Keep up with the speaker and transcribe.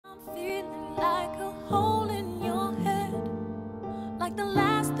like a hole in your head, like the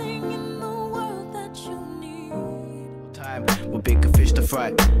last thing in the world that you need. Time with bigger fish to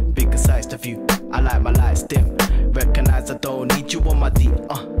fry, bigger size to view. I like my lights dim, recognize I don't need you on my deep.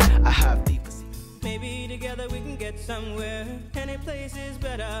 I have deep. Maybe together we can get somewhere. Any place is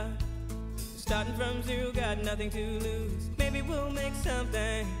better. Starting from zero, got nothing to lose. Maybe we'll make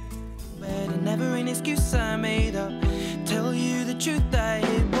something. But never an excuse I made up. Tell you the truth, that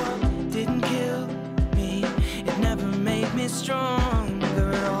it what didn't kill me. It never made me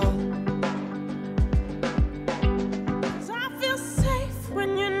stronger at all. 'Cause I feel safe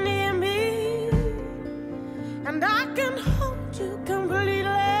when you're near me, and I can hold you completely.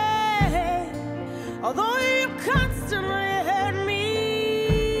 Although you constantly hurt me,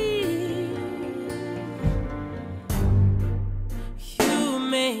 you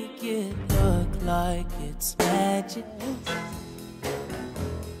make it look like it's magic.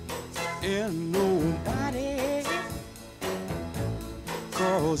 And nobody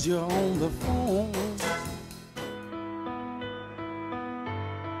calls you on the phone.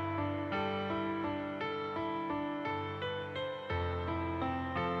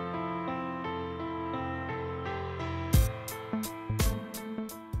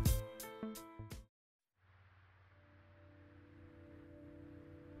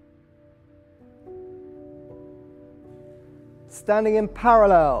 Standing in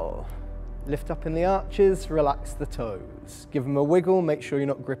parallel. Lift up in the arches, relax the toes. Give them a wiggle, make sure you're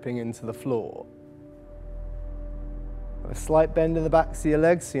not gripping into the floor. Have a slight bend in the backs of your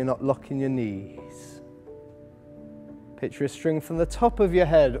legs so you're not locking your knees. Picture a string from the top of your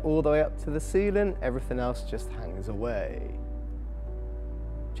head all the way up to the ceiling, everything else just hangs away.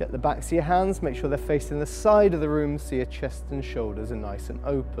 Check the backs of your hands, make sure they're facing the side of the room so your chest and shoulders are nice and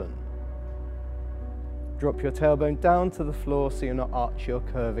open. Drop your tailbone down to the floor so you're not arching or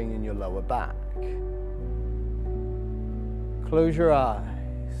curving in your lower back. Close your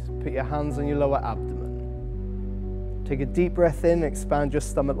eyes. Put your hands on your lower abdomen. Take a deep breath in, expand your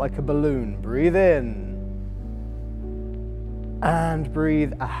stomach like a balloon. Breathe in. And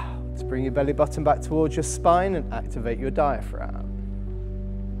breathe out. Bring your belly button back towards your spine and activate your diaphragm.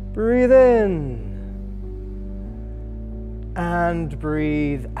 Breathe in. And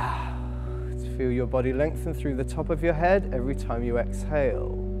breathe out. Feel your body lengthen through the top of your head every time you exhale.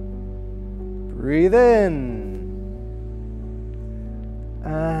 Breathe in.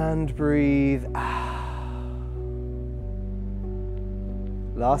 And breathe out.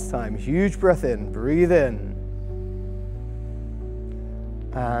 Last time, huge breath in. Breathe in.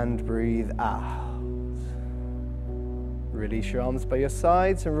 And breathe out. Release your arms by your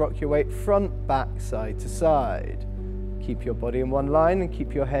sides and rock your weight front, back, side to side. Keep your body in one line and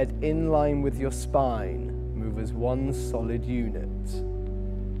keep your head in line with your spine. Move as one solid unit.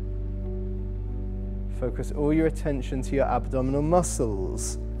 Focus all your attention to your abdominal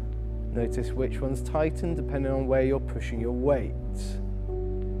muscles. Notice which ones tighten depending on where you're pushing your weight.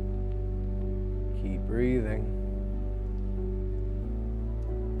 Keep breathing.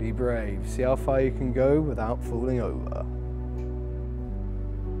 Be brave. See how far you can go without falling over.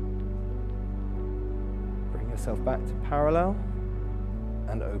 Yourself back to parallel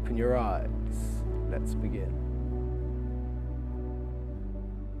and open your eyes. Let's begin.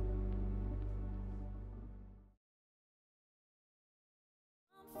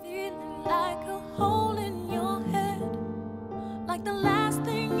 I'm feeling like a hole in your head, like the last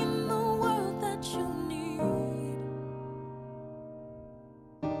thing in the world that you need.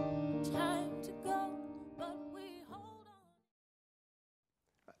 Time to go, but we hold on.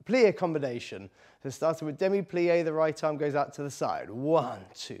 Plie combination. So starting with demi-plie, the right arm goes out to the side. 1,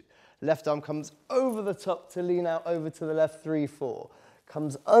 2. Left arm comes over the top to lean out over to the left. 3, 4.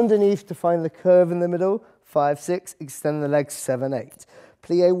 Comes underneath to find the curve in the middle. 5, 6. Extend the legs. 7, 8.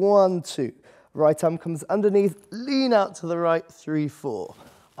 Plie 1, 2. Right arm comes underneath, lean out to the right. 3, 4.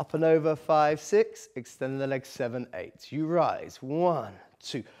 Up and over. 5, 6. Extend the legs. 7, 8. You rise. 1,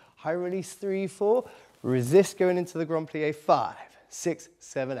 2. High release. 3, 4. Resist going into the grand plie. 5, 6,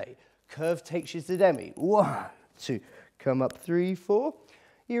 7, 8. Curve takes you to demi. 1, 2. Come up. 3, 4.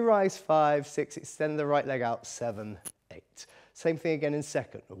 You rise. 5, 6. Extend the right leg out. 7, 8. Same thing again in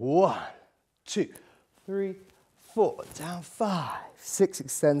second. 1, 2, 3, 4. Down. 5, 6.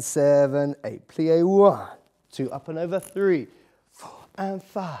 Extend. 7, 8. Plie 1, 2. Up and over. 3, 4, and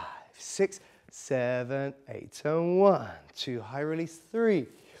 5, 6, 7, 8. And 1, 2. High release. 3,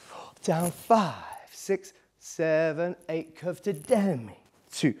 4. Down. 5, 6, 7, 8. Curve to demi.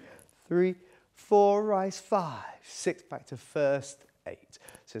 2, 3, 4, rise. 5, 6, back to first. 8.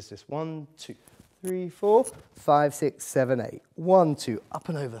 So it's just 1, 2, 3, 4, 5, 6, 7, 8. 1, 2, up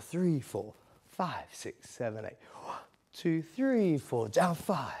and over. 3, 4, 5, 6, 7, 8. 1, 2, 3, 4, down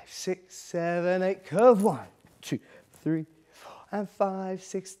 5, 6, 7, 8, curve 1, 2, 3, 4, and 5,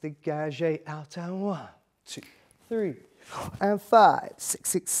 6, dégagez out and 1, 2, 3, 4, and 5,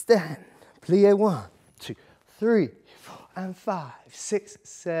 6, extend, plie 1, 2, 3, 4, and 5, 6,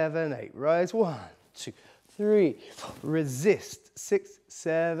 7, 8, rise 1, 2, 3, 4, resist, 6,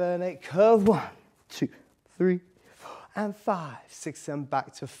 7, 8, curve 1, 2, 3, 4, and 5, 6, and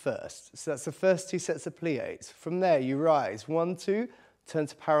back to first. So that's the first 2 sets of pliés. From there, you rise 1, 2, turn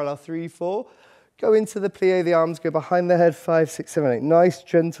to parallel 3, 4, go into the plié, the arms go behind the head 5, 6, 7, 8. Nice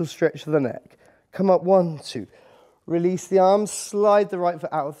gentle stretch of the neck. Come up 1, 2, release the arms, slide the right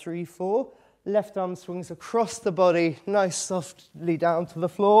foot out of 3, 4. Left arm swings across the body, nice softly down to the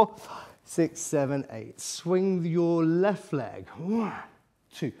floor. 6, 7, 8. Swing your left leg. 1,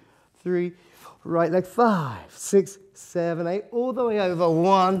 2, 3, 4. Right leg 5, 6, 7, 8. All the way over.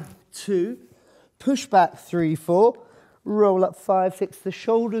 1, 2. Push back 3, 4. Roll up 5, 6. The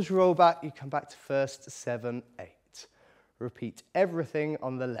shoulders roll back. You come back to first. 7, 8. Repeat everything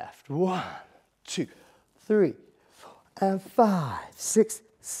on the left. 1, 2, 3, 4, and 5, 6,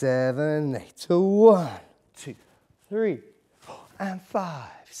 7, 8. 1, 2, 3, 4, and 5,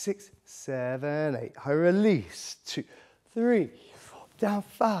 6, 7, 8. I release. 2, 3, 4, down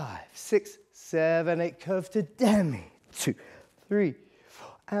 5, 6, 7, 8. Curve to demi. 2, 3,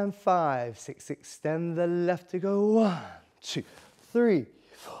 4, and 5, 6. Extend the left to go. 1, 2, 3,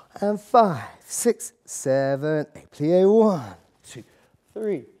 4, and 5, 6, 7, 8. Plie 1, 2,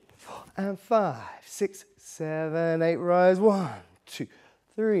 3, 4, and 5, 6, 7, 8. Rise 1, 2,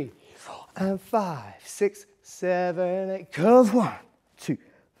 3, 4, and 5, 6, 7, 8. Curve 1, 2,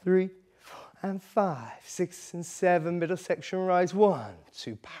 3, 4, and 5, 6, and 7. Middle section rise 1,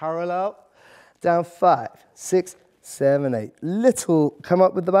 2, parallel, down 5, 6, 7, 8. Little, come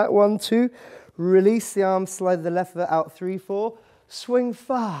up with the back 1, 2. Release the arms, slide the left foot out 3, 4. Swing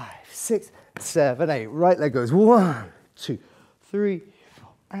 5, 6, 7, 8. Right leg goes 1, 2, 3, 4,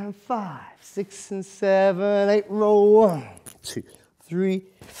 and 5, 6, and 7, 8. Roll 1, 2, 3,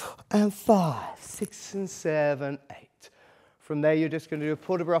 4, and 5, 6, and 7, 8. From there, you're just going to do a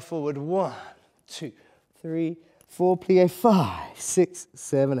port de bras forward. 1, 2, 3, 4. Plie 5, 6,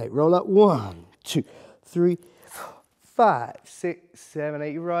 7, 8. Roll up 1, 2, 3, 4, 5, 6, 7,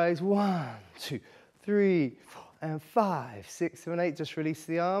 8. You rise 1, 2, 3, 4, and 5, 6, 7, 8. Just release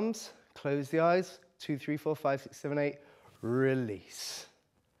the arms. Close the eyes. 2, 3, 4, 5, 6, 7, 8. Release.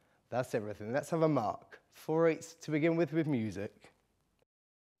 That's everything. Let's have a mark. 4/8 to begin with music.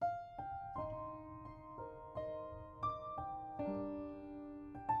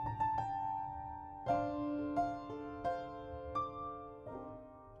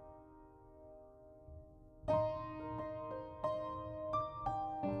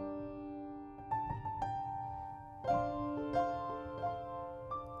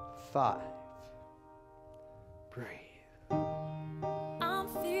 Five. Breathe. I'm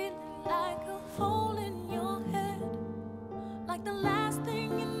feeling like a hole in your head, like the last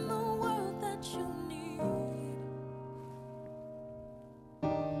thing in the world that you need.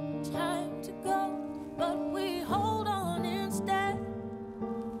 Time to go, but we hold on instead.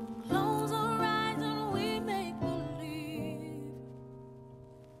 Close our eyes and we make believe.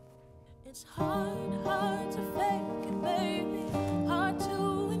 It's hard to fake it, baby. Hard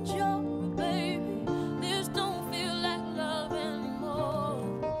to enjoy it, baby. This don't feel like love anymore.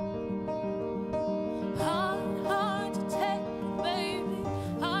 Hard to take it, baby.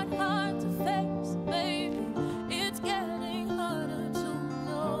 Hard to face it, baby. It's getting harder to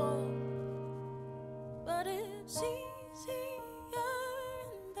know. But it's easier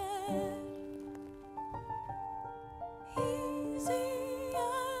in bed. Easier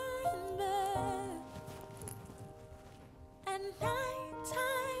in bed. And now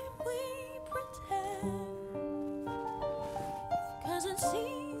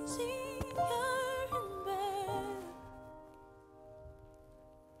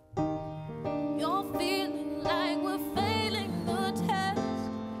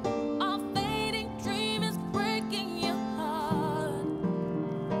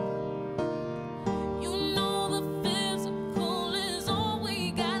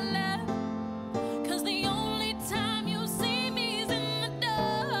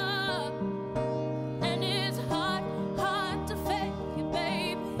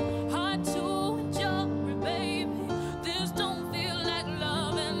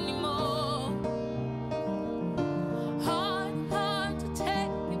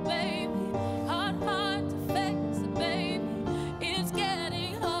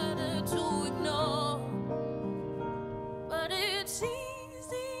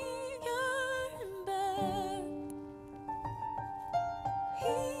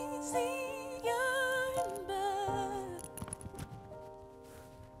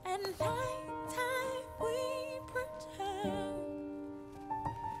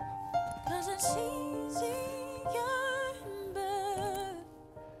it's easier in bed.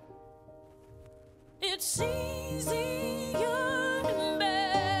 It's easier in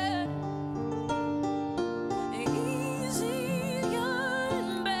bed. Easier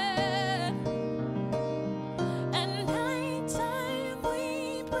in bed. At nighttime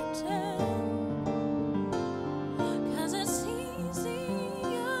we pretend, 'cause it's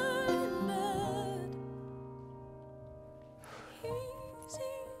easier in bed.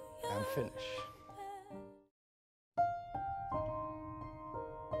 Easier And finish.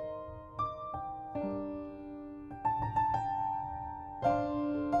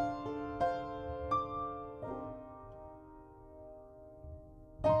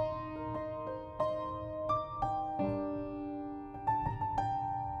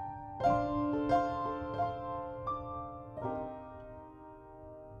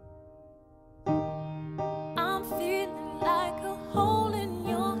 I'm feeling like a hole in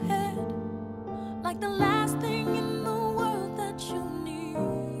your head, like the last thing in the world that you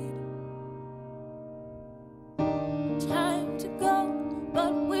need. Time to go,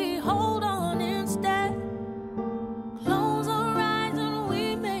 but we hold on instead. Close our eyes and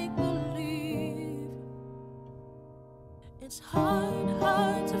we make believe. It's hard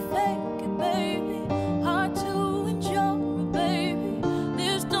to fake it, baby. Hard to enjoy it, baby.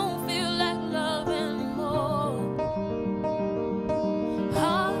 This don't feel like love anymore.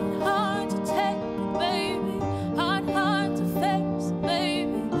 Hard to take it, baby. Hard to face it,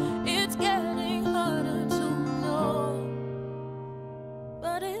 baby. It's getting harder to ignore.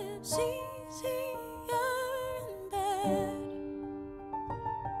 But it's easier in bed.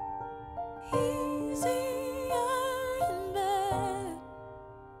 Easier in bed.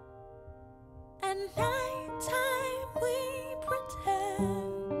 At nighttime we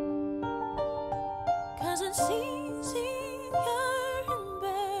pretend, 'cause it's easier in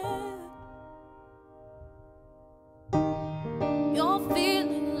bed. You're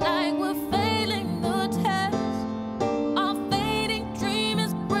feeling like we're failing the test. Our fading dream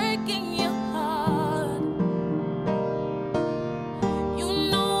is breaking your heart. You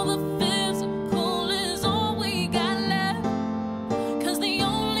know the physical is all we got left, 'cause the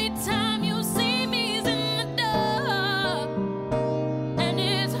only time you see me is in the dark. And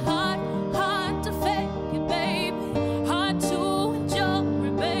it's hard to fake it, baby. Hard to enjoy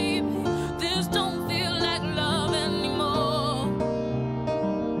it, baby. This don't feel like love anymore.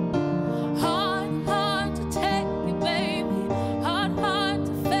 Hard to take it, baby. Hard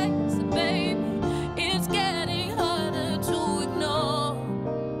to face it, baby. It's getting harder to ignore.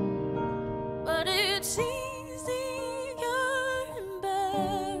 But it's easier in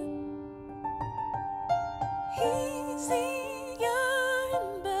bed. Easier in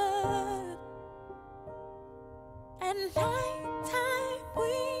bed. At nighttime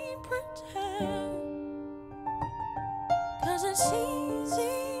we pretend, 'cause it's easier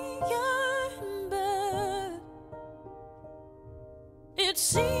in bed.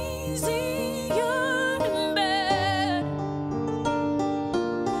 It's easier in bed.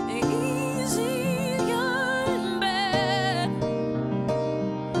 Easier in bed.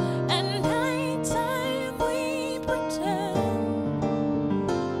 At nighttime we pretend,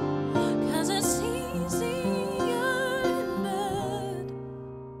 'cause it's easier in bed.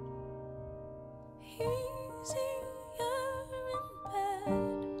 Easier in bed.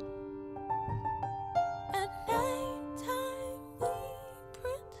 At nighttime we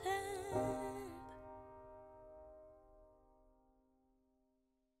pretend.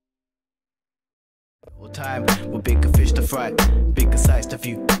 All time with bigger fish to fry, bigger size to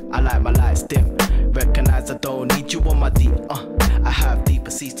view. I like my lights dim. Recognize I don't need you on my deep. I have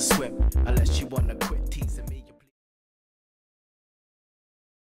deeper seas to swim. Unless you wanna quit teasing me.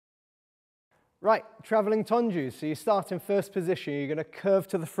 Right, travelling tondus. So you start in first position. You're going to curve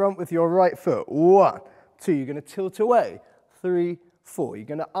to the front with your right foot. 1, 2. You're going to tilt away. 3, 4. You're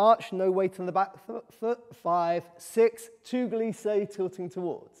going to arch, no weight on the back foot. 5, 6. 2 glisse, tilting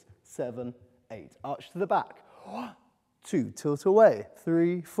towards. 7, 8. Arch to the back. 1, 2. Tilt away.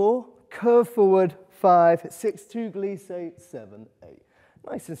 3, 4. Curve forward. 5, 6. 2 glisse. 7, 8.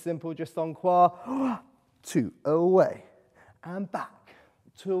 Nice and simple, just encore. 1, 2. Away and back.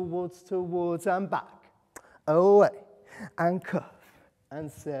 Towards and back, away, and curve, and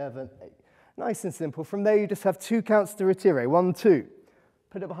 7, 8. Nice and simple. From there, you just have 2 counts to retire. 1, 2.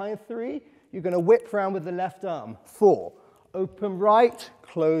 Put it behind 3. You're going to whip round with the left arm. 4. Open right,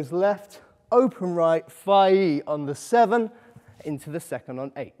 close left, open right, failli on the 7, into the second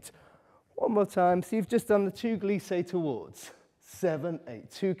on 8. One more time. So you've just done the 2 glisse towards. 7, 8.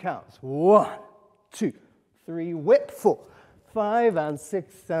 2 counts. 1, 2, 3. Whip. 4, 5 and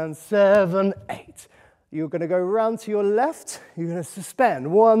 6 and 7, 8. You're going to go round to your left. You're going to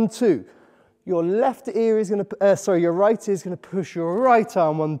suspend. 1, 2. Your left ear is going to, your right ear is going to push your right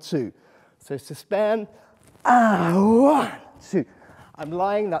arm. 1, 2. So suspend. 1, 2. I'm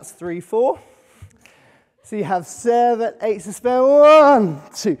lying. That's 3, 4. So you have 7, 8. Suspend. 1,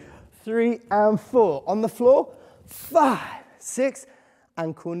 2, 3, and 4. On the floor. 5, 6.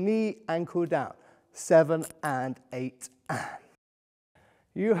 Ankle, knee, ankle down. 7 and 8. And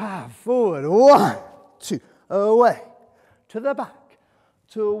you have forward. 1, 2. Away. To the back.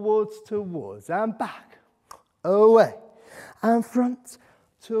 Towards, and back, away, and front,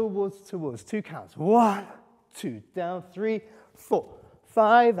 towards, 2 counts, 1, 2, down, 3, 4,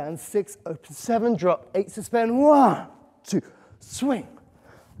 5, and 6, open, 7, drop, 8, suspend, 1, 2, swing,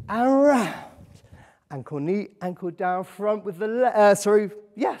 and round, ankle, knee, ankle down, front with the left,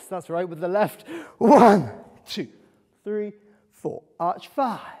 yes, that's right, with the left, 1, 2, 3, 4, arch,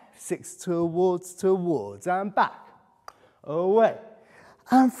 5, 6, towards, and back, away,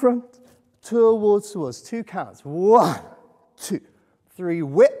 and front, towards, 2 counts, 1, 2, 3,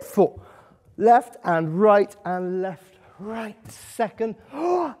 whip, 4, left and right, second,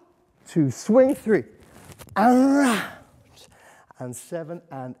 2, swing, 3, and round, and 7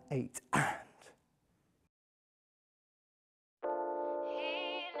 and 8, and.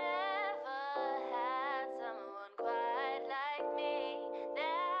 He never had someone quite like me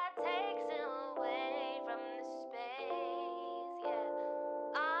that takes him away from the space,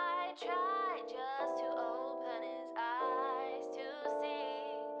 yeah. I tried just to open his eyes to see,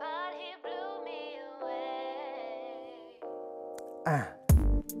 but he blew me away.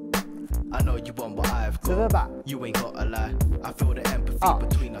 I know you want what I've got. To the back. You ain't gotta lie. I feel the empathy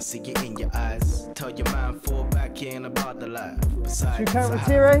between us, see it in your eyes. Tell your man, fall back, he ain't about the life. Besides, You can't I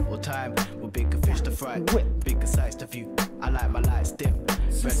retire. have all time with bigger fish to fry. Whip. Bigger sights to view. I like my lights dim.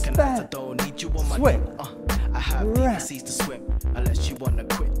 Recognize I don't need you on my Swim. team. I have deeper seas to swim. Unless you wanna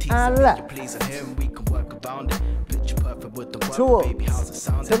quit teasing And me, left. you pleasing him, we can work around it. Picture perfect with the work, Towards. baby, how's it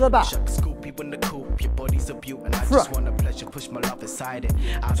sound? To the back. Wish I could scoop you in the coop, your body's a beaut, and I Front. just want a pleasure, push my love inside it.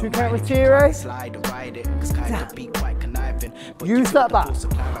 I Two don't count mind if you retire. cry, slide and ride it, cause kind Down. of be quite conniving. But Use you feel that the back. force of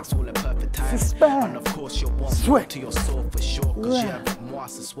climax all in perfect timing. Suspend. And of course you'll want Swing. more to your soul for sure, cause Left. you have moi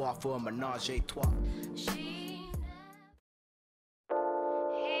ce soir for a ménage à trois.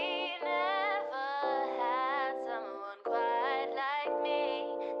 He never had someone quite like me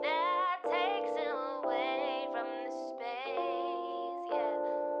that takes him away from the space, yeah.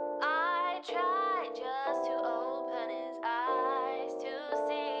 I tried just to open his eyes to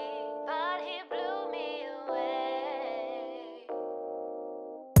see, but he blew me away.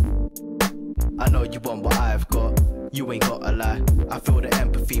 I know you want what I've got. You ain't gotta lie. I feel the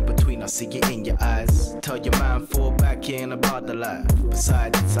empathy between us, see it in your eyes. Tell your man, fall back, he ain't about the life.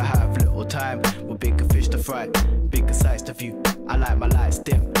 Besides, I have little time with bigger fish to fry, bigger sights to view. I like my lights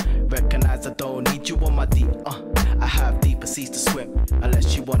dim. Recognize I don't need you on my deep. I have deeper seas to swim.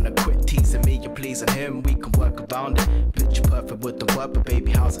 Unless you wanna quit teasing me, you're pleasing him, we can work around it. Picture perfect with the word, but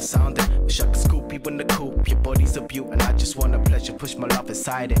baby, how's it sounding? Wish I could scoop you in the coop, your body's a beaut, and I just want a pleasure, push my love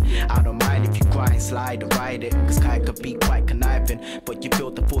inside it. I don't mind if you grind, slide, and ride it, cause Kai could be quite conniving, but you feel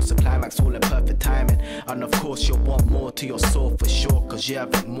the force of climax all in perfect timing. And of course you'll want more to your soul for sure, cause you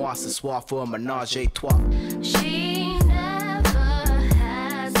have moi ce soir for a ménage à trois. She never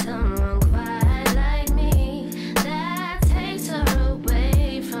had someone quite like me that takes her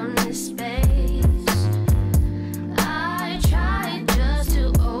away from this space. I tried just to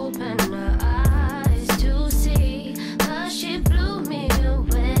open her eyes to see, but she blew me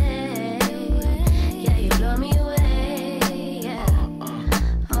away. Yeah, you blow me away. Yeah.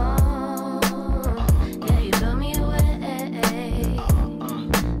 Oh, yeah, you blow me away.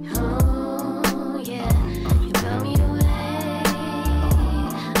 Oh, yeah, you blow me away.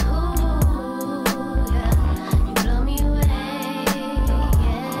 Oh, yeah, you blow me away.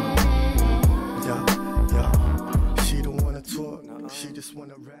 Yeah. Yeah. She don't wanna talk, she just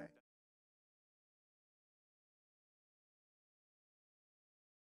wanna rap.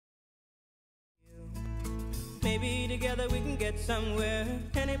 Maybe together we can get somewhere.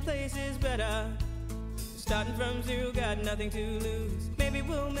 Any place is better. Starting from zero, got nothing to lose. Maybe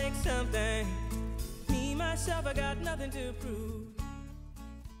we'll make something. Me, myself, I got nothing to prove.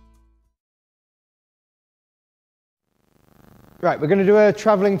 Right, we're going to do a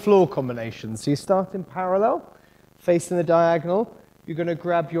travelling floor combination. So you start in parallel, facing the diagonal. You're going to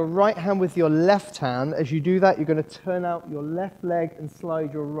grab your right hand with your left hand. As you do that, you're going to turn out your left leg and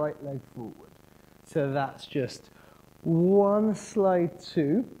slide your right leg forward. So that's just 1 slide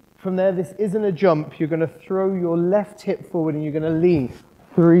 2, From there, this isn't a jump. You're going to throw your left hip forward and you're going to lean.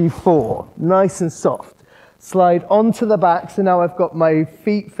 3, 4. Nice and soft. Slide onto the back. So now I've got my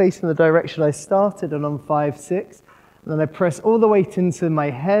feet facing the direction I started and on 5, 6. And then I press all the weight into my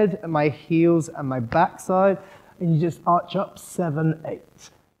head and my heels and my backside. And you just arch up 7, 8.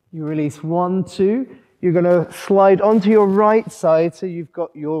 You release 1, 2. You're going to slide onto your right side. So you've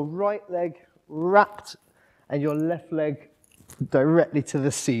got your right leg wrapped and your left leg directly to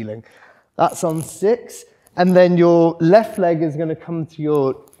the ceiling. That's on 6. And then your left leg is going to come to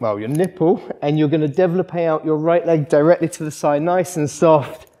your nipple, and you're going to développé out your right leg directly to the side, nice and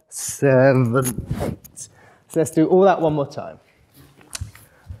soft. 7, 8. So let's do all that one more time.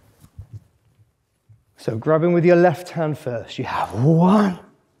 So grabbing with your left hand first, you have 1,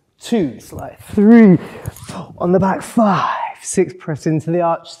 2, slide 3, 4, on the back 5, 6, press into the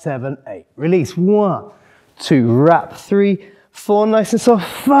arch, 7, 8. Release 1, 2, wrap 3, 4, nice and soft,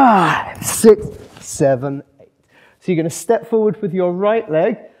 5, 6, 7, 8. So you're going to step forward with your right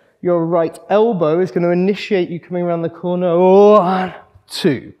leg. Your right elbow is going to initiate you coming around the corner. 1,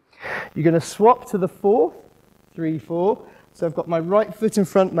 2. You're going to swap to the 4th. 3, 4. So I've got my right foot in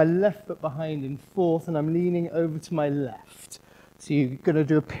front, my left foot behind in 4th, and I'm leaning over to my left. So you're going to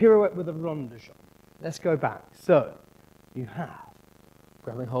do a pirouette with a rondation. Let's go back. So you have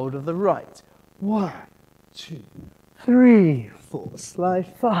grabbing hold of the right. 1, 2, 3, 4. Slide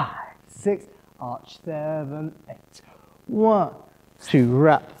 5, 6. Arch 7, 8. 1, 2,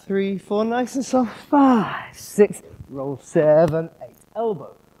 wrap 3, 4, nice and soft. 5, 6, roll 7, 8.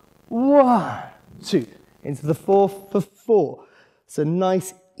 Elbow. 1, 2, into the 4th for 4. So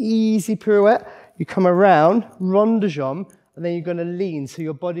nice, easy pirouette. You come around, rond de jambe, and then you're going to lean. So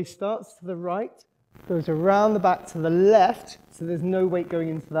your body starts to the right, goes around the back to the left. So there's no weight going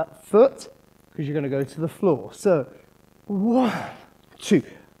into that foot because you're going to go to the floor. So 1, 2,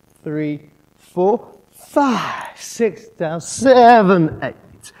 3, 4, 5, 6, down, 7, 8.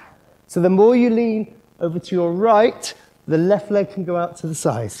 So the more you lean over to your right, the left leg can go out to the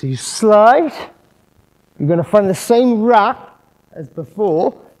side. So you slide. You're going to find the same wrap as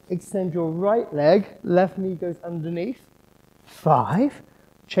before. Extend your right leg. Left knee goes underneath. 5.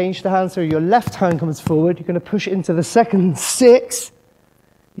 Change the hand so your left hand comes forward. You're going to push it into the second. 6.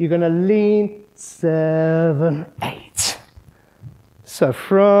 You're going to lean. 7, 8. So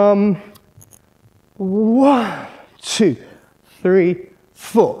from 1, 2, 3,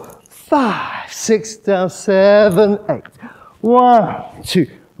 4, 5, 6, down, 7, 8. 1, 2,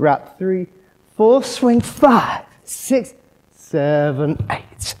 wrap 3, 4, swing 5, 6, 7,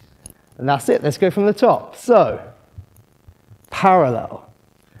 8. And that's it. Let's go from the top. So, parallel.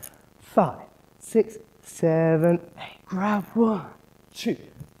 5, 6, 7, 8. Grab 1, 2,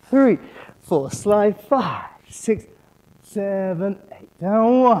 3, 4. Slide 5, 6, 7, 8.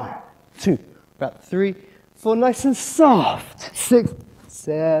 Down 1, 2. Wrap 3, 4, nice and soft. 6,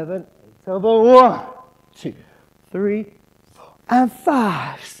 7, 8. Elbow 1, 2, 3, 4, and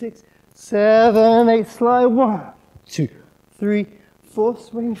 5, 6, 7, 8. Slide 1, 2, 3, 4.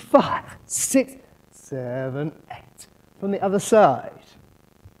 Swing 5, 6, 7, 8. From the other side.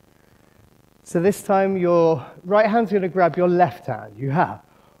 So this time your right hand's going to grab your left hand. You have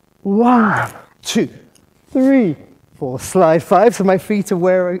 1, 2, 3, 4. Slide 5. So my feet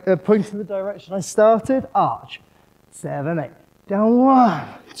are pointing the direction I started. Arch. 7, 8. Down 1,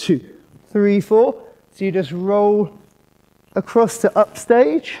 2, 3, 4. So you just roll across to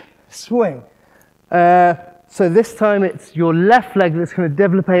upstage. Swing. So this time it's your left leg that's going to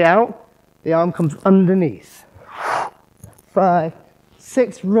développé out. The arm comes underneath. 5,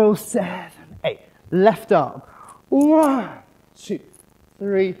 6, roll 7, 8. Left arm. 1, 2,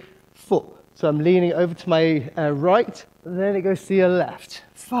 3, 4. So I'm leaning over to my right, and then it goes to your left.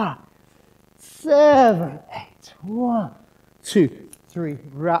 5, 7, 8. 1, 2, 3.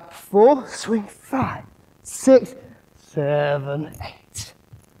 Wrap 4. Swing 5, 6, 7, 8.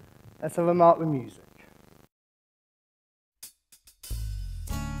 Let's have a mark with music.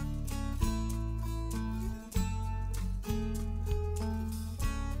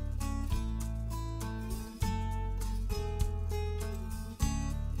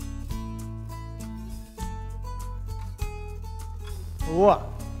 One,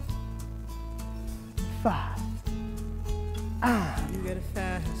 5, and You get a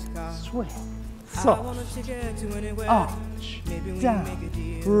fast car. swing, I soft, wanna take you to anywhere. arch, Maybe we down, make a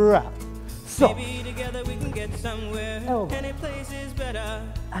deal. wrap, soft, Maybe together we can get somewhere. elbow, Any place is better.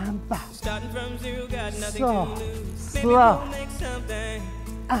 and back, Starting from zero, got nothing soft, to lose. Maybe slide, we'll make something.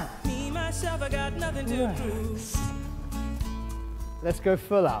 and Me, myself, I got nothing to rest. prove. Let's go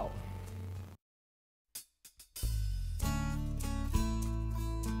full out.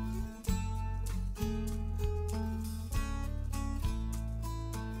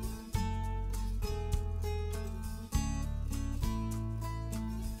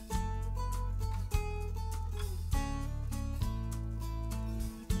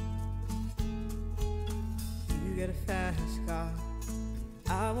 get a fast car.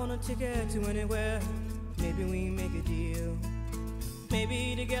 I want a ticket to anywhere. Maybe we make a deal.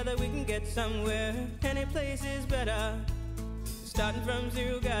 Maybe together we can get somewhere. Any place is better. Starting from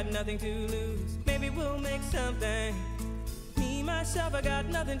zero, got nothing to lose. Maybe we'll make something. Me, myself, I got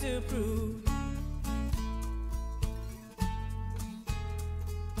nothing to prove.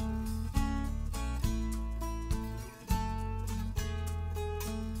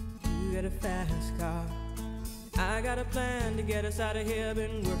 You got a fast car. I got a plan to get us out of here.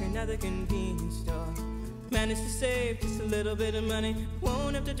 Been working at the convenience store. Managed to save just a little bit of money.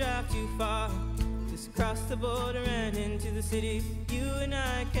 Won't have to drive too far. Just cross the border and into the city. You and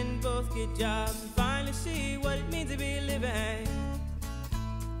I can both get jobs and finally see what it means to be living.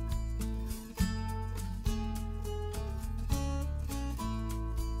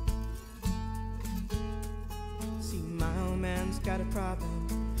 See, my old man's got a problem.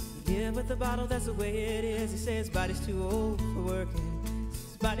 He live with a bottle, that's the way it is. He says his body's too old for working.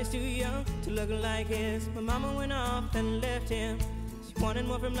 His body's too young to look like his. My mama went off and left him. She wanted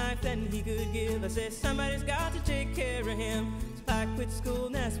more from life than he could give. I said somebody's got to take care of him. So I quit school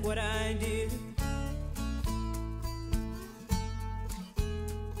and that's what I did.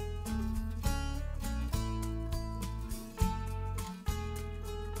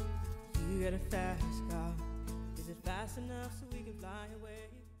 You got a fast car. Is it fast enough so we can fly away?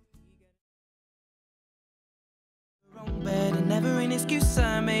 Wrong bed and never an excuse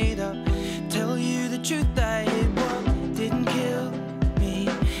I made up. Tell you the truth, I hid what didn't kill me.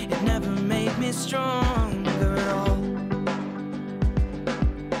 It never made me stronger at all.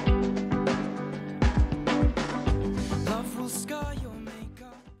 Love will scar your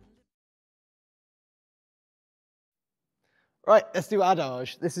makeup. Right, let's do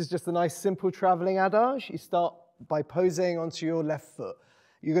adage. This is just a nice simple traveling adage. You start by posing onto your left foot.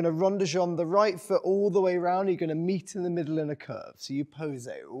 You're going to rondejambe the right foot all the way around. You're going to meet in the middle in a curve. So you pose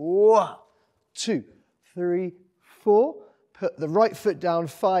it. 1, 2, 3, 4. Put the right foot down.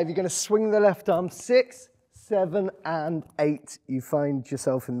 5. You're going to swing the left arm. 6, 7, and 8. You find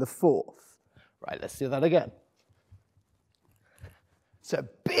yourself in the 4th. Right, let's do that again. So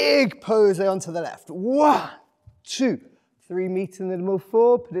big pose onto the left. 1, 2, 3. Meet in the middle.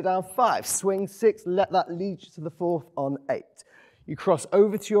 4. Put it down. 5. Swing 6. Let that lead you to the 4th on 8. You cross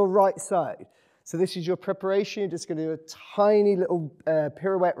over to your right side. So this is your preparation. You're just going to do a tiny little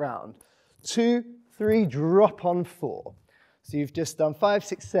pirouette round. 2, 3, drop on 4. So you've just done 5,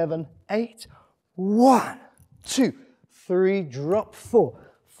 6, 7, 8. 1, 2, 3, drop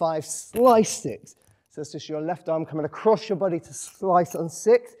 4. 5, slice 6. So it's just your left arm coming across your body to slice on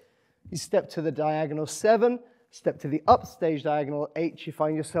 6. You step to the diagonal 7. Step to the upstage diagonal 8. You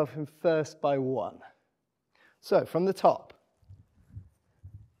find yourself in first by 1. So from the top.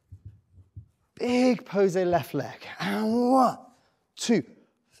 Big pose left leg. And 1, 2,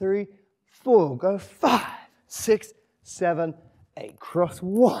 3, 4. Go 5, 6, 7, 8. Cross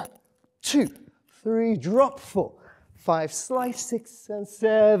 1, 2, 3. Drop 4, 5. Slice 6 and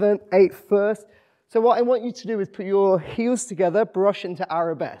 7, 8 first. So what I want you to do is put your heels together, brush into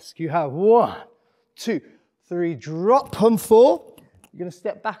arabesque. You have 1, 2, 3. Drop on 4. You're going to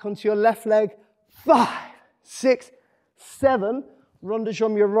step back onto your left leg. 5, 6, 7.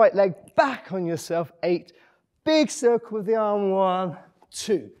 Rondejambe your right leg back on yourself. 8. Big circle with the arm. 1,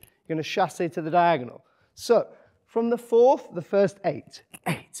 2. You're going to chasse to the diagonal. So from the 4th, the first 8.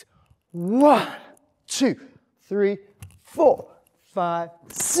 8. 1, 2, 3, 4, 5,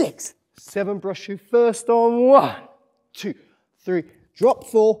 6, 7. Brush you first on. 1, 2, 3. Drop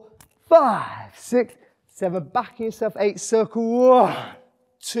 4, 5, 6, 7. Back on yourself. 8. Circle. 1,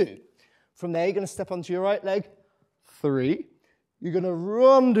 2. From there, you're going to step onto your right leg. 3. You're going to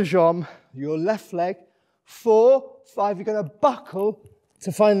rondejambe your left leg. 4, 5. You're going to buckle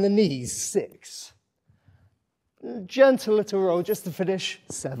to find the knees. 6. Gentle little roll just to finish.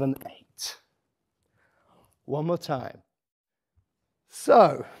 7, 8. One more time.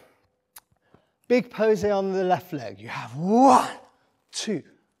 So, big pose on the left leg. You have 1, 2,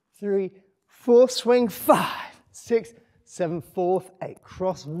 3, 4. Swing 5, 6, 7, 4th, 8.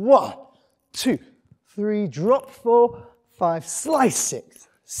 Cross 1, 2, 3. Drop 4. 5, slice 6,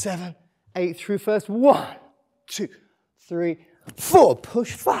 7, 8 through first. 1, 2, 3, 4.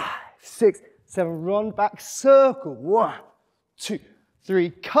 Push 5, 6, 7. Run back, circle. 1, 2, 3.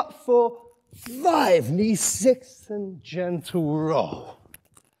 Cut 4, 5. Knee 6 and gentle roll.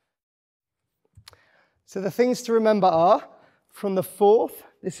 So the things to remember are, from the 4th,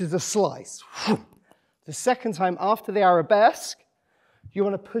 this is a slice. The second time after the arabesque, you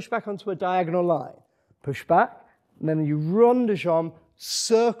want to push back onto a diagonal line. Push back. And then you rondejambe,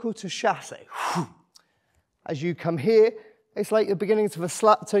 circle to chasse. As you come here, it's like the beginnings of a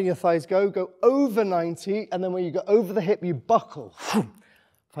slap, turn your thighs, go over 90, and then when you go over the hip, you buckle.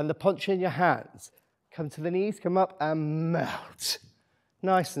 Find the punch in your hands. Come to the knees, come up and melt.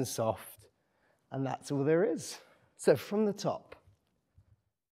 Nice and soft, and that's all there is. So from the top.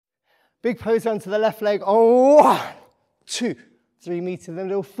 Big pose onto the left leg on 1, 2, 3 meters in the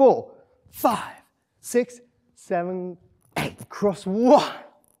middle, 4, 5, 6, 7, 8. Cross 1,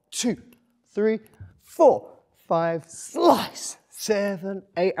 2, 3, 4, 5, slice, 7,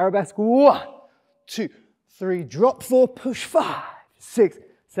 8, arabesque, 1, 2, 3, drop 4, push 5, 6,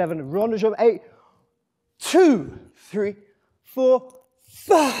 7, round jump 8, 2, 3, 4,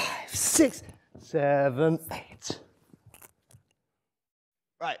 5, 6, 7, 8.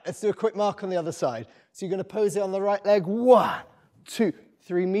 Right, let's do a quick mark on the other side. So you're going to pose it on the right leg, 1, 2,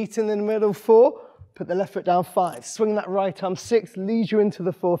 3, meeting in the middle, 4, put the left foot down, 5, swing that right arm, 6, lead you into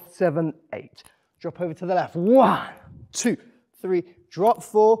the 4th, 7, 8. Drop over to the left, 1, 2, 3, drop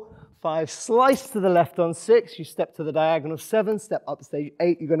 4, 5, slice to the left on 6, you step to the diagonal 7, step up stage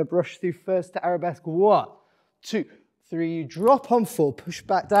 8, you're going to brush through first to arabesque, 1, 2, 3, you drop on 4, push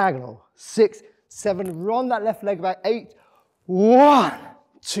back diagonal, 6, 7, run that left leg back, 8, 1,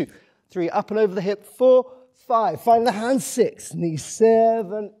 2, 3, up and over the hip, 4, 5, find the hand, 6, knee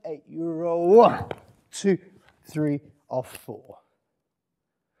 7, 8, you roll 1, 2, 3, off 4.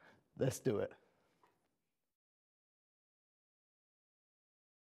 Let's do it.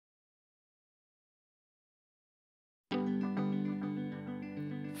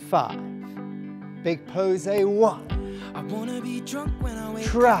 5, big pose, 1, I wanna be drunk when I wake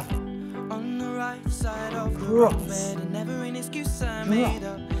travel, up on the right side of the cross, bed, and never an excuse I made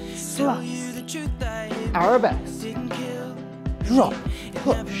up. Tell you the truth, I hit arabesque, didn't kill. drop, It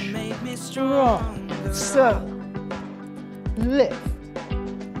push, never made me strong, stronger. circle, lift,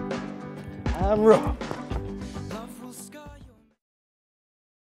 and roll. Love will scar your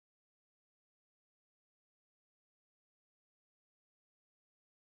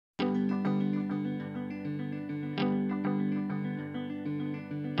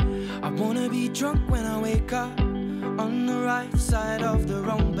I wanna be drunk when I wake up on the right side of the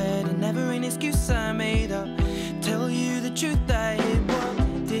wrong bed, and never an excuse I made up. Tell you the truth, I hit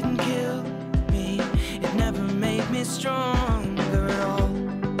what didn't kill me. It never made me stronger at all.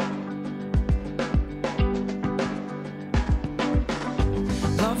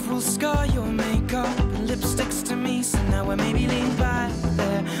 Love will scar your makeup and lipsticks to me, so now I maybe lean back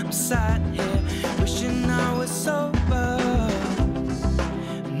there. I'm sat here wishing I was sober.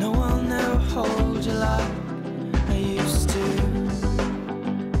 No, I'll never hold you like I used to.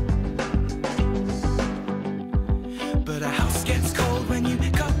 But a house gets cold when you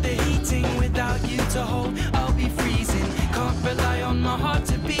cut the heating. Without you to hold, I'll be freezing. Can't rely on my heart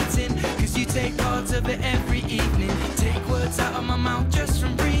to beating, cause you take parts of it every evening. Take words out of my mouth just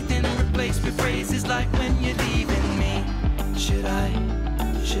from breathing, and replace with phrases like when you're leaving me. Should I?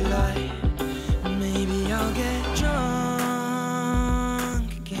 Maybe I'll get drunk.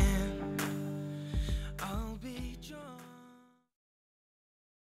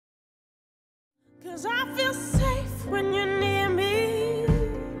 Cause I feel safe when you're near me,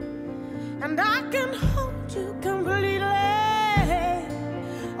 and I can hold you completely,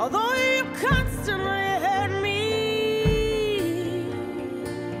 although you constantly hurt me.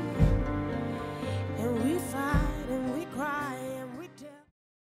 And we fight and we cry and we tell.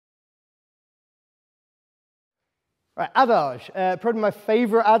 Right, adage, probably my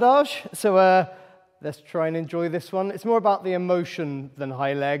favorite adage, so let's try and enjoy this one. It's more about the emotion than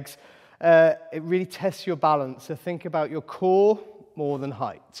high legs. It really tests your balance, so think about your core more than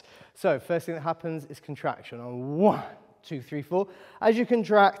height. So first thing that happens is contraction on 1, 2, 3, 4. As you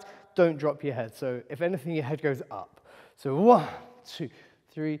contract, don't drop your head. So if anything, your head goes up. So 1, 2,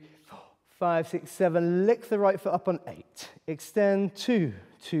 3, 4, 5, 6, 7. Lick the right foot up on 8. Extend 2,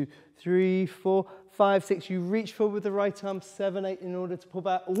 2, 3, 4, 5, 6. You reach forward with the right arm, 7, 8 in order to pull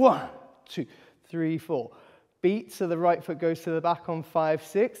back. 1, 2, 3, 4. Beat, so the right foot goes to the back on 5,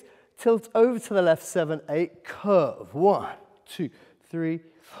 6. Tilt over to the left, 7, 8, curve, 1, 2, 3,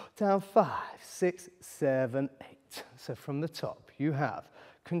 4, down 5, 6, 7, 8. So from the top, you have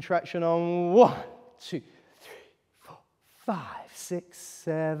contraction on 1, 2, 3, 4, 5, 6,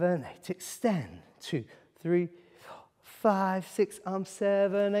 7, 8. Extend, 2, 3, 4, 5, 6, arm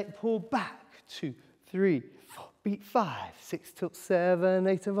 7, 8. Pull back, 2, 3, 4. Beat 5, 6, tilt 7,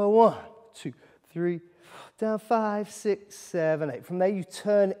 8 over 1, 2, 3, 4. Down 5, 6, 7, 8. From there, you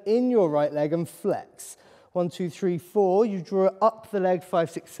turn in your right leg and flex. 1, 2, 3, 4. You draw it up the leg,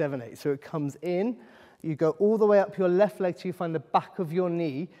 5, 6, 7, 8. So it comes in. You go all the way up your left leg till you find the back of your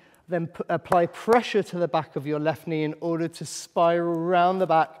knee. Then apply pressure to the back of your left knee in order to spiral round the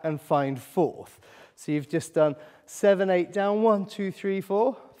back and find fourth. So you've just done 7, 8 down, 1, 2, 3,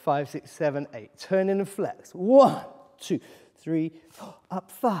 4, 5, 6, 7, 8. Turn in and flex. 1, 2, 3, 4,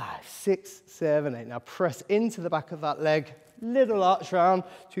 up 5, 6, 7, 8. Now press into the back of that leg, little arch round,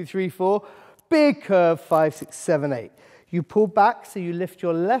 2, 3, 4, big curve, 5, 6, 7, 8. You pull back, so you lift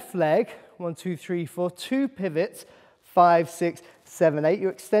your left leg, 1, 2, 3, 4, 2 pivots, 5, 6, 7, 8. You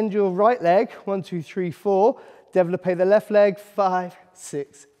extend your right leg, 1, 2, 3, 4. Développé the left leg, 5,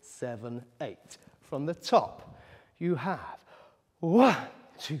 6, 7, 8. From the top, you have 1,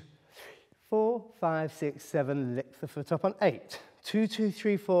 2, 3, 4, 5, 6, 7. Lift the foot up on 8. 2, 2,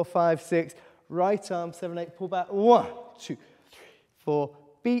 3, 4, 5, 6. Right arm, 7, 8. Pull back. 1, 2, 3, 4.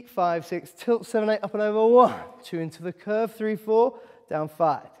 Beat 5, 6. Tilt 7, 8 up and over. 1, 2 into the curve. 3, 4. Down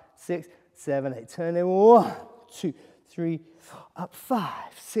 5, 6, 7, 8. Turn in. 1, 2, 3, 4. Up 5,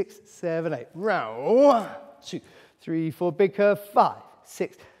 6, 7, 8. Round. 1, 2, 3, 4. Big curve. 5,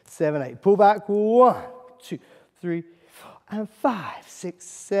 6, 7, 8. Pull back. 1, 2, 3, 4. And 5, 6,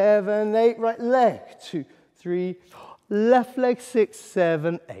 7, 8. Right leg. 2, 3, 4. Left leg. 6,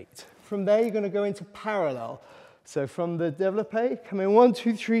 7, 8. From there, you're going to go into parallel. So from the développé, come in 1,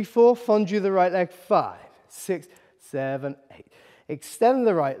 2, 3, 4. Fondue the right leg. 5, 6, 7, 8. Extend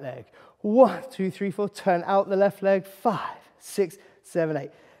the right leg. 1, 2, 3, 4. Turn out the left leg. 5, 6, 7,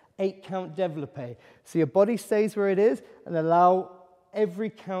 8. 8 count développé. So your body stays where it is and allow every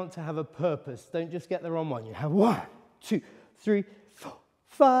count to have a purpose. Don't just get the wrong one. You have 1, 2, 3, 4,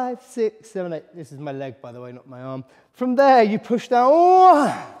 5, 6, 7, 8. This is my leg, by the way, not my arm. From there, you push down.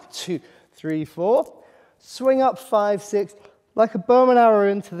 1, 2, 3, 4. Swing up 5, 6. Like a bow and arrow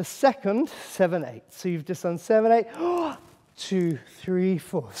into the second. 7, 8. So you've just done 7, 8. 2, 3,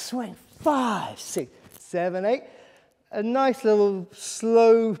 4. Swing 5, 6, 7, 8. A nice little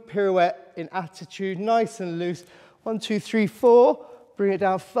slow pirouette in attitude, nice and loose. 1, 2, 3, 4. Bring it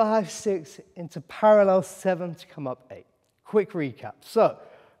down 5, 6 into parallel 7 to come up 8. Quick recap. So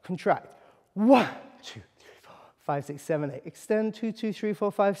contract 1, 2, 3, 4, 5, 6, 7, 8. Extend 2, 2, 3,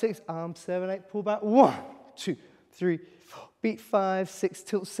 4, 5, 6. Arm 7, 8. Pull back 1, 2, 3, 4. Beat 5, 6.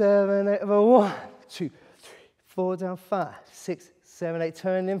 Tilt 7, 8 over 1, 2, 3, 4 down 5, 6, 7, 8.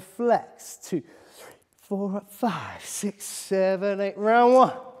 Turn in flex 2, 3, 4 up 5, 6, 7, 8. Round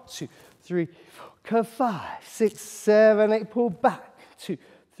 1, 2, 3, 4. Curve 5, 6, 7, 8. Pull back 2,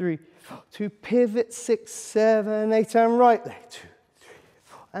 3, 4. 2 pivot 6, 7, 8. And right leg 2, 3,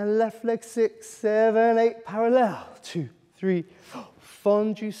 4. And left leg 6, 7, 8. Parallel 2, 3, 4.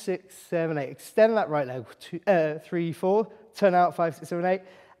 Fondue 6, 7, 8. Extend that right leg 2, 3, 4. Turn out 5, 6, 7, 8.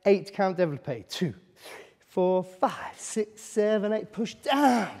 8 count développé 2, 3, 4, 5, 6, 7, 8. Push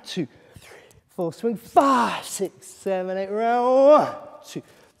down 2, 3, 4. Swing 5, 6, 7, 8. Round 1, 2,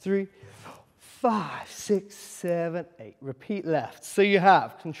 3, 4, 5, 6, 7, 8. Repeat left. So you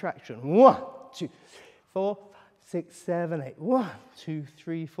have contraction 1, 2, 3, 4, 6, 7, 8. 1, 2,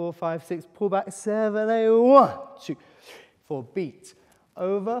 3, 4, 5, 6. Pull back 7, 8. 1, 2, 3, 4. Beat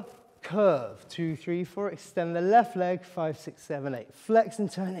over. Curve 2, 3, 4. Extend the left leg 5, 6, 7, 8. Flex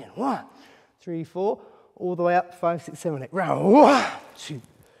and turn in 1, 3, 4. All the way up 5, 6, 7, 8. Round 1, 2.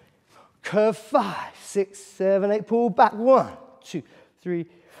 Curve 5, 6, 7, 8. Pull back 1, 2, 3,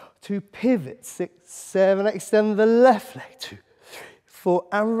 2. Pivot 6, 7, 8. Extend the left leg 2, 3, 4.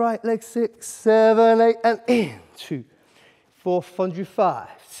 And right leg 6, 7, 8. And in 2, 4. Fondue 5,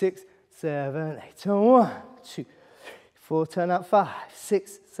 6, 7, 8. And 1, 2, 3, 4. Turn out 5,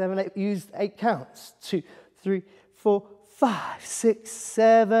 6, 7, 8. Use 8 counts. 2, 3, 4, 5, 6,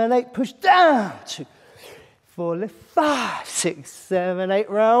 7, 8. Push down 2, 4. Lift 5, 6, 7, 8.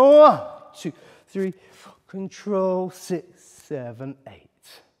 Round 1, 2, 3, 4. Control 6, 7, 8.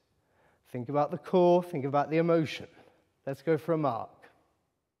 Think about the core. Think about the emotion. Let's go for a mark.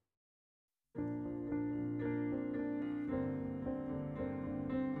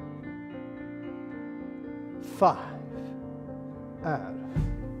 5 and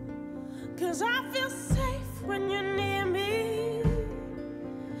 'Cause I feel safe when you're near me,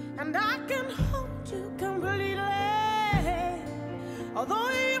 and I can hold you completely, although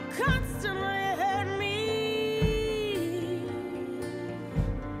you constantly hurt me.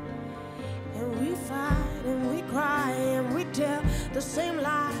 And we fight and we cry and we tell the same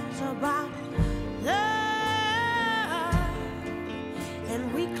lies about love,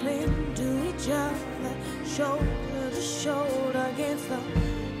 and we cling to each other, shoulder to shoulder against the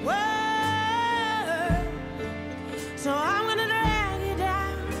world. So I'm gonna drag you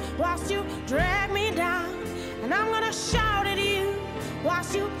down whilst you drag me down, and I'm gonna shout at you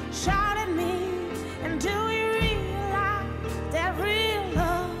whilst you shout at me, until we realize that real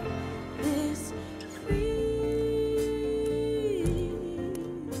love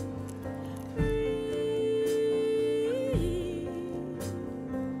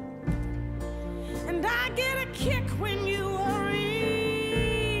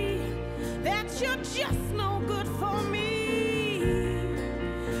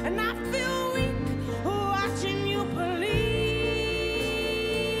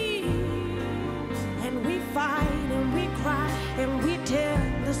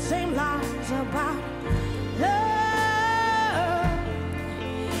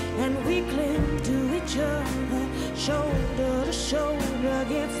we cling to each other, shoulder to shoulder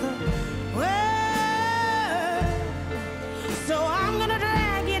against the world. So I'm gonna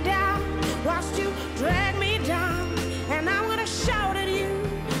drag you down whilst you drag me down, and I'm gonna shout at you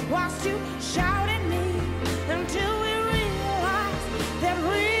whilst you shout at me, until we realize that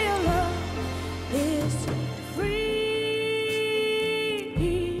real love is free,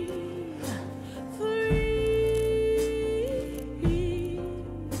 free.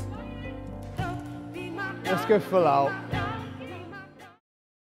 Let's go full out.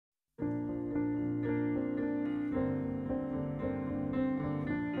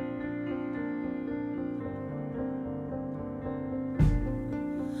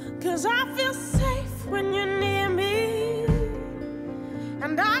 Cause I feel safe when you're near me,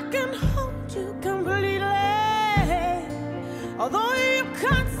 and I can hold you completely, although you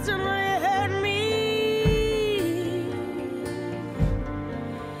constantly hurt me.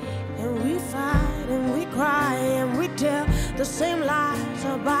 And we fight and we cry and we tell the same lies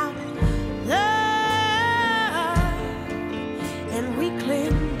about love, and we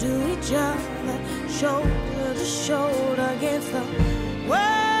cling to each other, shoulder to shoulder against the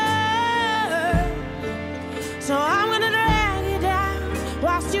world. So I'm gonna drag you down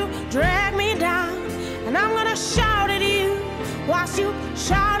whilst you drag me down, and I'm gonna shout at you whilst you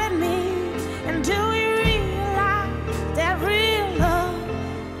shout at me, until we realize that real love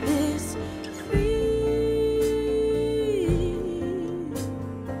is free,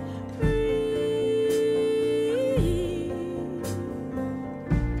 free.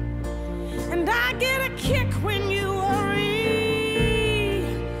 And I get a kick when you worry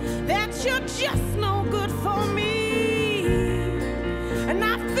that you're just no good for me, and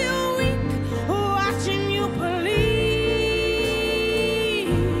I feel weak watching you bleed.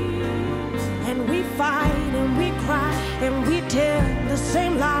 And we fight and we cry and we tell the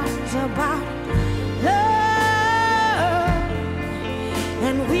same lies about love,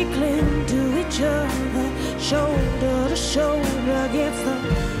 and we cling to each other, shoulder to shoulder against the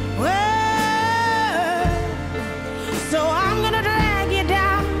world. So I'm gonna drag you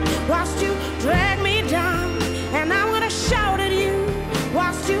down whilst you drag me down, and I'm gonna shout at you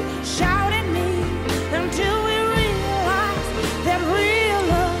whilst you shout at me, until we realize that real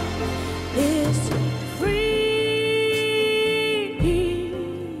love is free,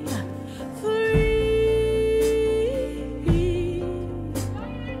 free.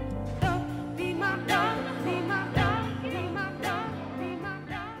 Be my dog, be my dog, be my dog, be my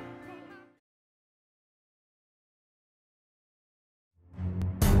dog.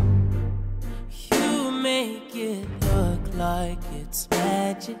 You make it look like it's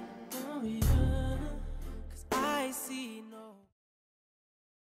magic. Oh yeah, 'cause I see no.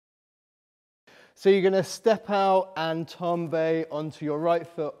 So you're going to step out and tombe onto your right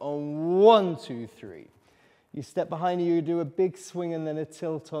foot on 1, 2, 3. You step behind you do a big swing and then a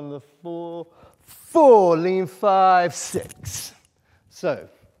tilt on the 4. 4, lean 5, 6. So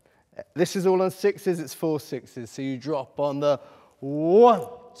this is all on 6s, it's 4 6s. So you drop on the 1,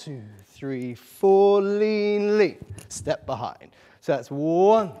 2, 3, 4, lean, lean. Step behind. So that's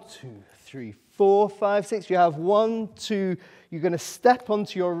 1, 2, 3, 4, 5, 6. You have 1, 2. You're going to step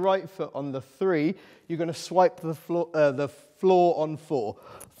onto your right foot on the 3. You're going to swipe the floor on 4.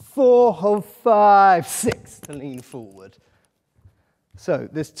 4, hold 5, 6 to lean forward. So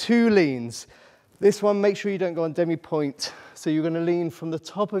there's 2 leans. This one, make sure you don't go on demi-point. So you're going to lean from the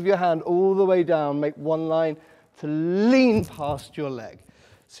top of your hand all the way down. Make one line to lean past your leg.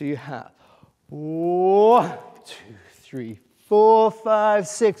 So you have 1, 2, 3, 4, 5,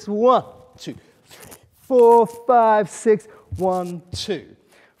 6. 1, 2, 3, 4, 5, 6. 1, 2.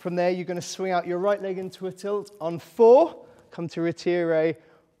 From there, you're going to swing out your right leg into a tilt. On 4, come to retire.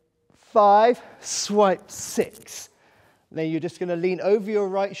 5, swipe 6. Then you're just going to lean over your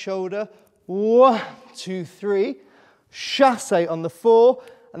right shoulder. 1, 2, 3. Chasse on the 4.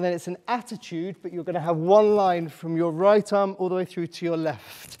 And then it's an attitude, but you're going to have one line from your right arm all the way through to your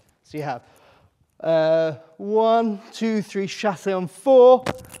left. So you have 1, 2, 3, chasse on 4,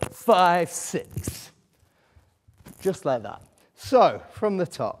 5, 6. Just like that. So, from the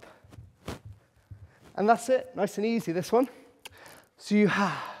top. And that's it. Nice and easy, this one. So you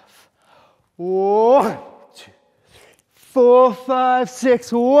have 1, 2, 3, 4, 5,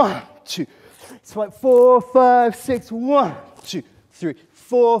 6. 1, 2, 3. Swipe 4, 5, 6. 1, 2, 3,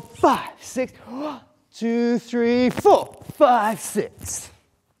 4, 5, 6. 1, 2, 3, 4, 5, 6.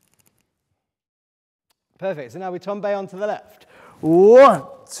 Perfect. So now we tombe onto the left. 1,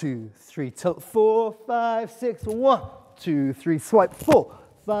 2, 3. Tilt 4, 5, 6. 1, 2, 3. Swipe 4,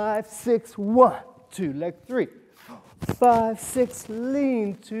 5, 6. 1, 2. Leg 3, 5, 6,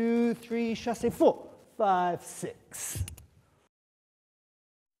 lean, 2, 3, chasse, 4, 5, 6.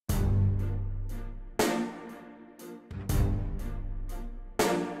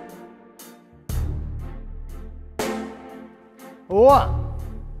 One,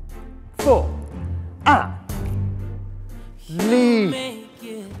 4, and lean,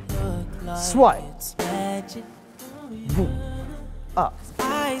 swipe, boom, up,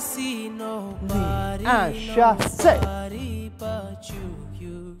 I see nobody, and chasse. nobody but you.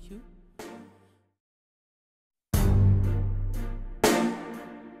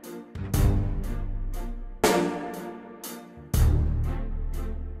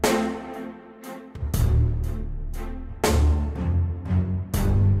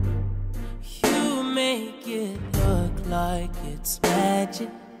 You make it look like it's magic.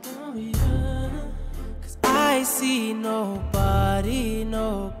 Oh yeah. 'Cause I see nobody,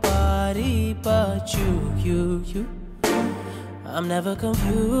 nobody but you. I'm never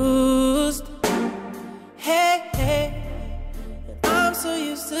confused. Hey, and I'm so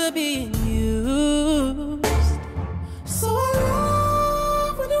used to being used. So I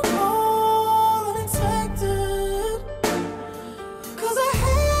love when you call unexpected. 'Cause I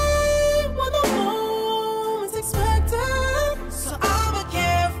hate when the moment's expected. So I'ma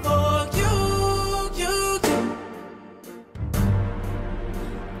care for you.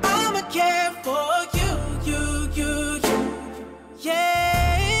 I'ma care for you.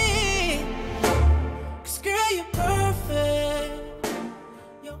 Yeah. 'Cause girl, you're perfect.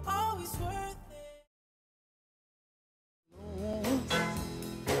 You're always worth it.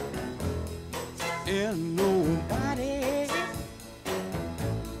 And nobody,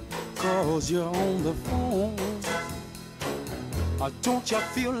 'cause you're on the phone. Don't you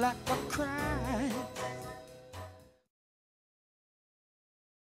feel like a cry?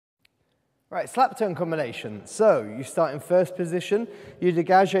 Right, slap turn combination. So you start in first position, you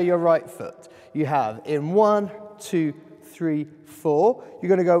dégage your right foot. You have in 1, 2, 3, 4. You're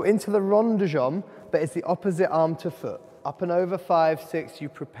going to go into the rond de jambe, but it's the opposite arm to foot. Up and over 5, 6, you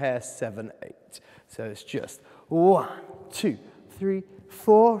prepare 7, 8. So it's just 1, 2, 3,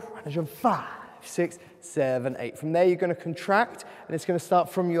 4, rond de jambe, 5, 6, 7, 8. From there, you're going to contract, and it's going to start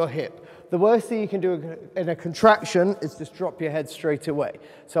from your hip. The worst thing you can do in a contraction is just drop your head straight away.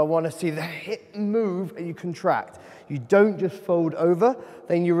 So I want to see the hip move and you contract. You don't just fold over,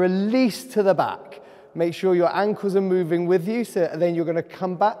 then you release to the back. Make sure your ankles are moving with you, so then you're going to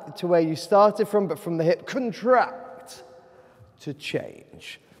come back to where you started from, but from the hip, contract to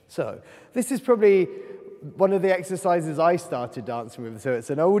change. So this is probably one of the exercises I started dancing with, so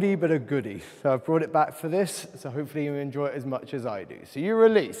it's an oldie but a goodie. So I've brought it back for this, so hopefully you enjoy it as much as I do. So you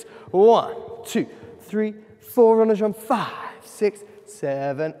release, 1, 2, 3, 4, rond de jambe, 5, 6,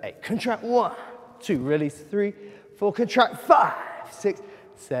 7, 8. Contract, 1, 2, release, 3, 4, contract, 5, 6,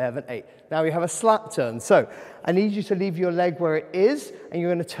 7, 8. Now we have a slap turn. So I need you to leave your leg where it is, and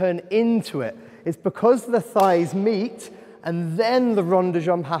you're going to turn into it. It's because the thighs meet, and then the rond de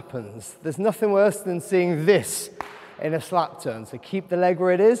jambe happens. There's nothing worse than seeing this in a slap turn. So keep the leg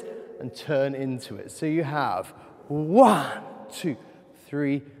where it is and turn into it. So you have 1, 2,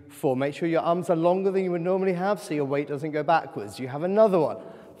 3, 4. Make sure your arms are longer than you would normally have so your weight doesn't go backwards. You have another one.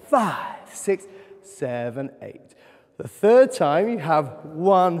 5, 6, 7, 8. The third time you have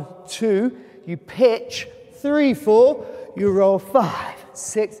 1, 2. You pitch, 3, 4. You roll 5,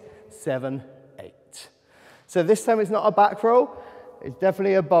 6, 7, 8. So this time it's not a back roll, it's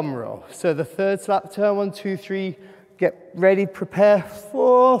definitely a bum roll. So the third slap turn, 1, 2, 3, get ready, prepare,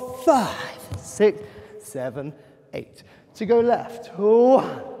 4, 5, 6, 7, 8. To go left,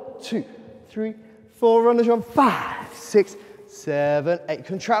 1, 2, 3, 4, rond de jambe, 5, 6, 7, 8.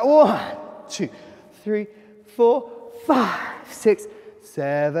 Contract, 1, 2, 3, 4, 5, 6,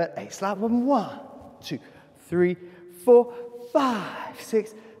 7, 8. Slap them, 1, 2, 3, 4, 5,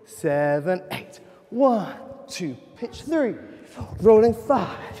 6, 7, 8. 1, 2, pitch, 3, rolling,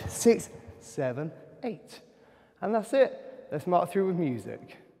 5, 6, 7, 8. And that's it. Let's march through with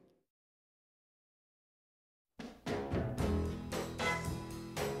music.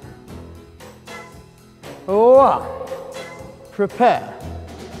 One, prepare,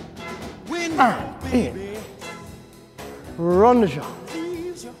 and in, rond de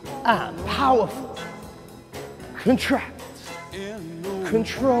jambe, and powerful, contract,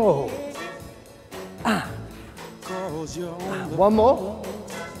 control, and one more,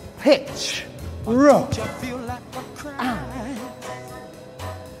 pitch, roll, and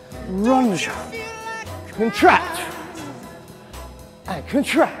rond de jambe, contract, and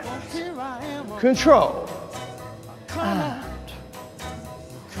contract, control, and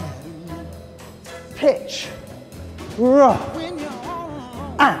pitch, rock, When you're all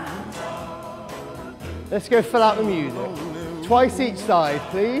alone, and. Let's go fill out the music. Twice each side,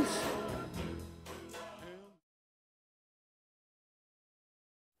 please.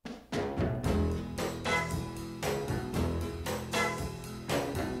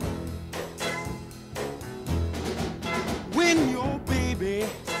 when your baby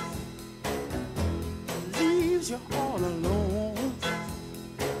leaves you all alone,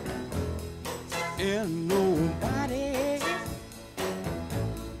 and nobody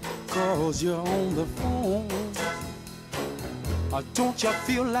calls you on the phone, don't you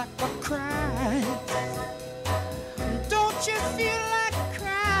feel like a crying? Don't you feel like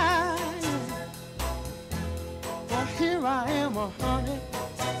crying? Well, here I am, honey.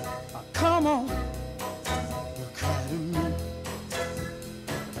 Come on, cry to me.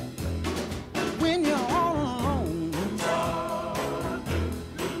 When you're all alone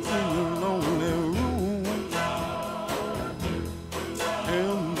in your lonely room,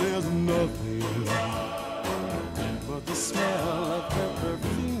 and there's nothing but the smell of her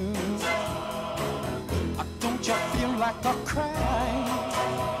perfume, don't you feel like a crying?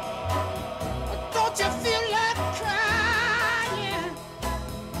 Don't you feel like crying?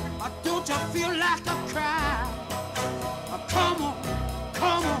 Don't you feel like a cry? Come on,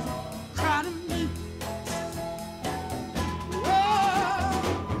 cry to me. Oh,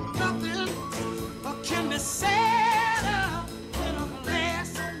 nothing can be said in a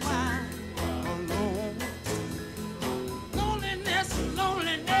glass of wine alone. Loneliness,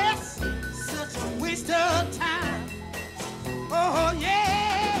 such a waste of time. Oh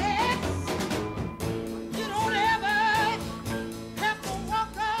yeah, you don't ever have to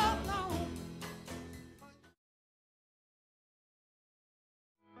walk alone.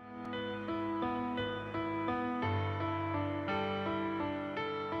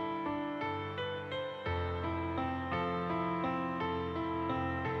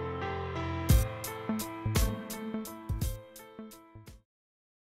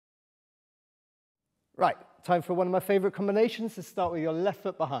 Right, time for one of my favorite combinations. To start with your left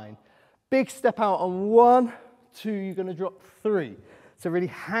foot behind. Big step out on 1, 2, you're going to drop 3. So really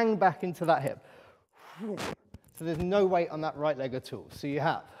hang back into that hip. So there's no weight on that right leg at all. So you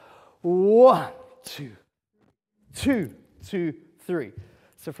have 1, 2, 2, 2, 3.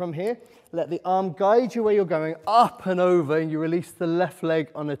 So from here, let the arm guide you where you're going, up and over, and you release the left leg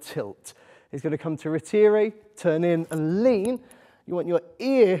on a tilt. It's going to come to retire, turn in and lean. You want your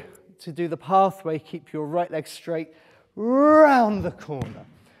ear to do the pathway, keep your right leg straight, round the corner.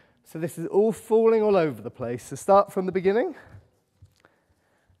 So this is all falling all over the place. So start from the beginning.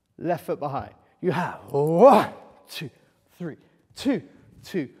 Left foot behind. You have 1, 2, 3, 2,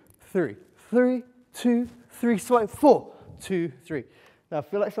 2, 3, 3, 2, 3, swipe, 4, 2, 3. Now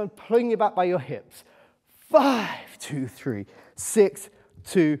feel like someone pulling you back by your hips. 5, 2, 3, 6,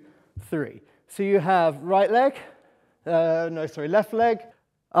 2, 3. So you have right leg, left leg,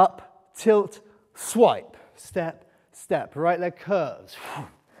 up, tilt, swipe, step, step, right leg curves.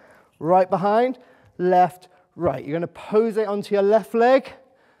 Right behind, left, right. You're going to pose it onto your left leg.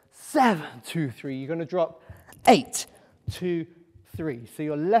 7, 2, 3. You're going to drop 8, 2, 3. So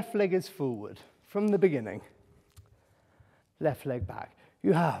your left leg is forward from the beginning. Left leg back.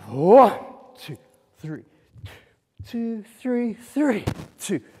 You have 1, 2, 3, 2, 3, 3,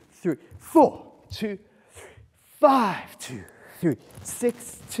 2, 3, 4, 2, 5, 2, 3,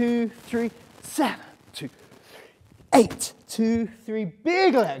 6, 2, 3, 7, 2, 8, 2, 3,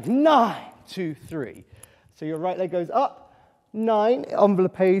 big leg, 9, 2, 3. So your right leg goes up, 9,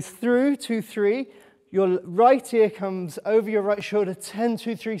 envelopes through, 2, 3. Your right ear comes over your right shoulder, 10,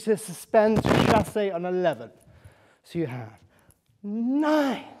 2, 3, to suspend, to chasse on 11. So you have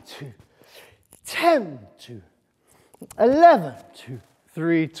 9, 2, 10, 2, 11, 2,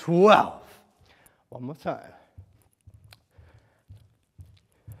 3, 12. One more time.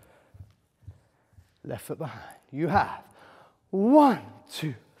 Left foot behind. You have 1,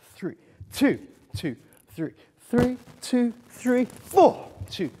 2, 3, 2, 2, 3, 3, 2, 3, 4,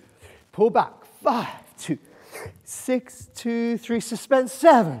 2. Pull back. 5, 2, 6, 2, 3. Suspend.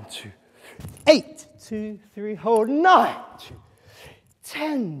 7, 2, 8, 2, 3. Hold. 9, 2,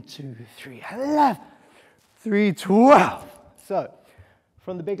 10, 2, 3, 11, 3, 12. So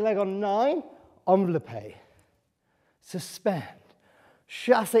from the big leg on 9, envelope, suspend,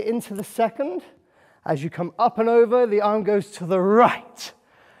 chasse into the second. As you come up and over, the arm goes to the right,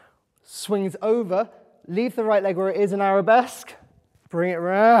 swings over, leave the right leg where it is in arabesque, bring it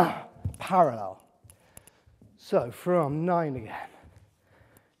round, parallel. So from 9 again,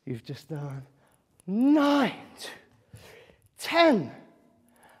 you've just done 9, 2, 10,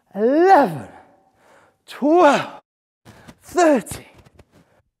 11, 12. 13,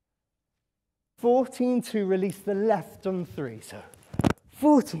 14, 2, release the left on 3. So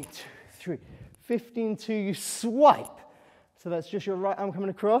 14, 2, 3, 15, 2, you swipe. So that's just your right arm coming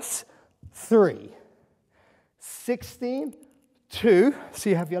across, 3, 16, 2, so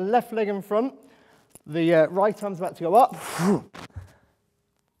you have your left leg in front, the right arm's about to go up.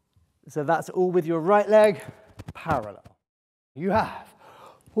 So that's all with your right leg parallel. You have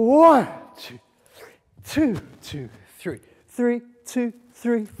 1, 2, 2, 2, 3, 3, 2,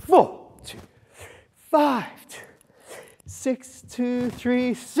 3, 4, 2, 5, 2, 6, 2,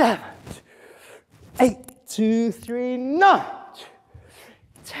 3, 7, 8, 2, 3, 9, 2,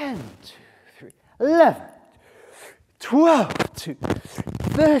 10, 2, 3, 11, 12, 2,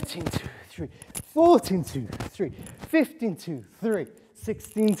 13, 2, 3, 14, 2, 3, 15, 2, 3,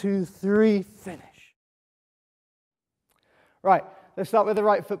 16, 2, 3, finish. Right, let's start with the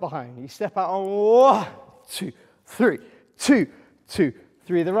right foot behind. You step out on 1, 2, 3, 2, 2,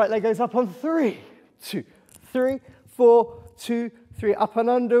 3. The right leg goes up on 3, 2, 3, 4, 2, 3. Up and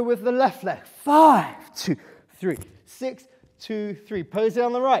under with the left leg. 5, 2, 3, 6, 2, 3. Pose it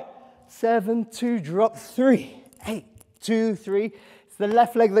on the right. 7, 2, drop 3, 8, 2, 3. It's the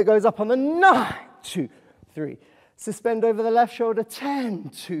left leg that goes up on the 9, 2, 3. Suspend over the left shoulder, 10,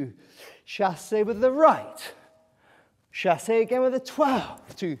 2. Chassé with the right. Chassé again with a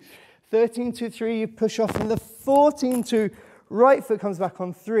 12, 2, 13, 2, 3, you push off from the 14, 2, right foot comes back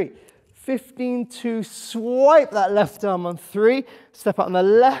on 3, 15, 2, swipe that left arm on 3, step out on the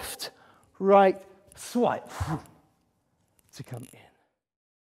left, right, swipe to come in.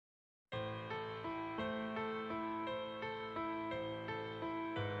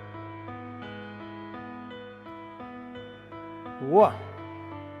 One.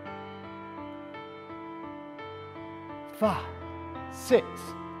 5, 6,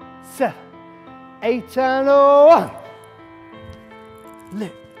 7, 8, and 1.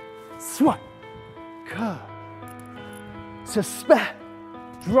 Lift, swipe, curve, suspend,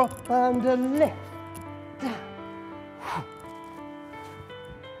 drop and lift, down,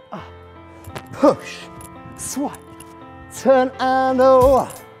 up, push, swipe, turn and 1.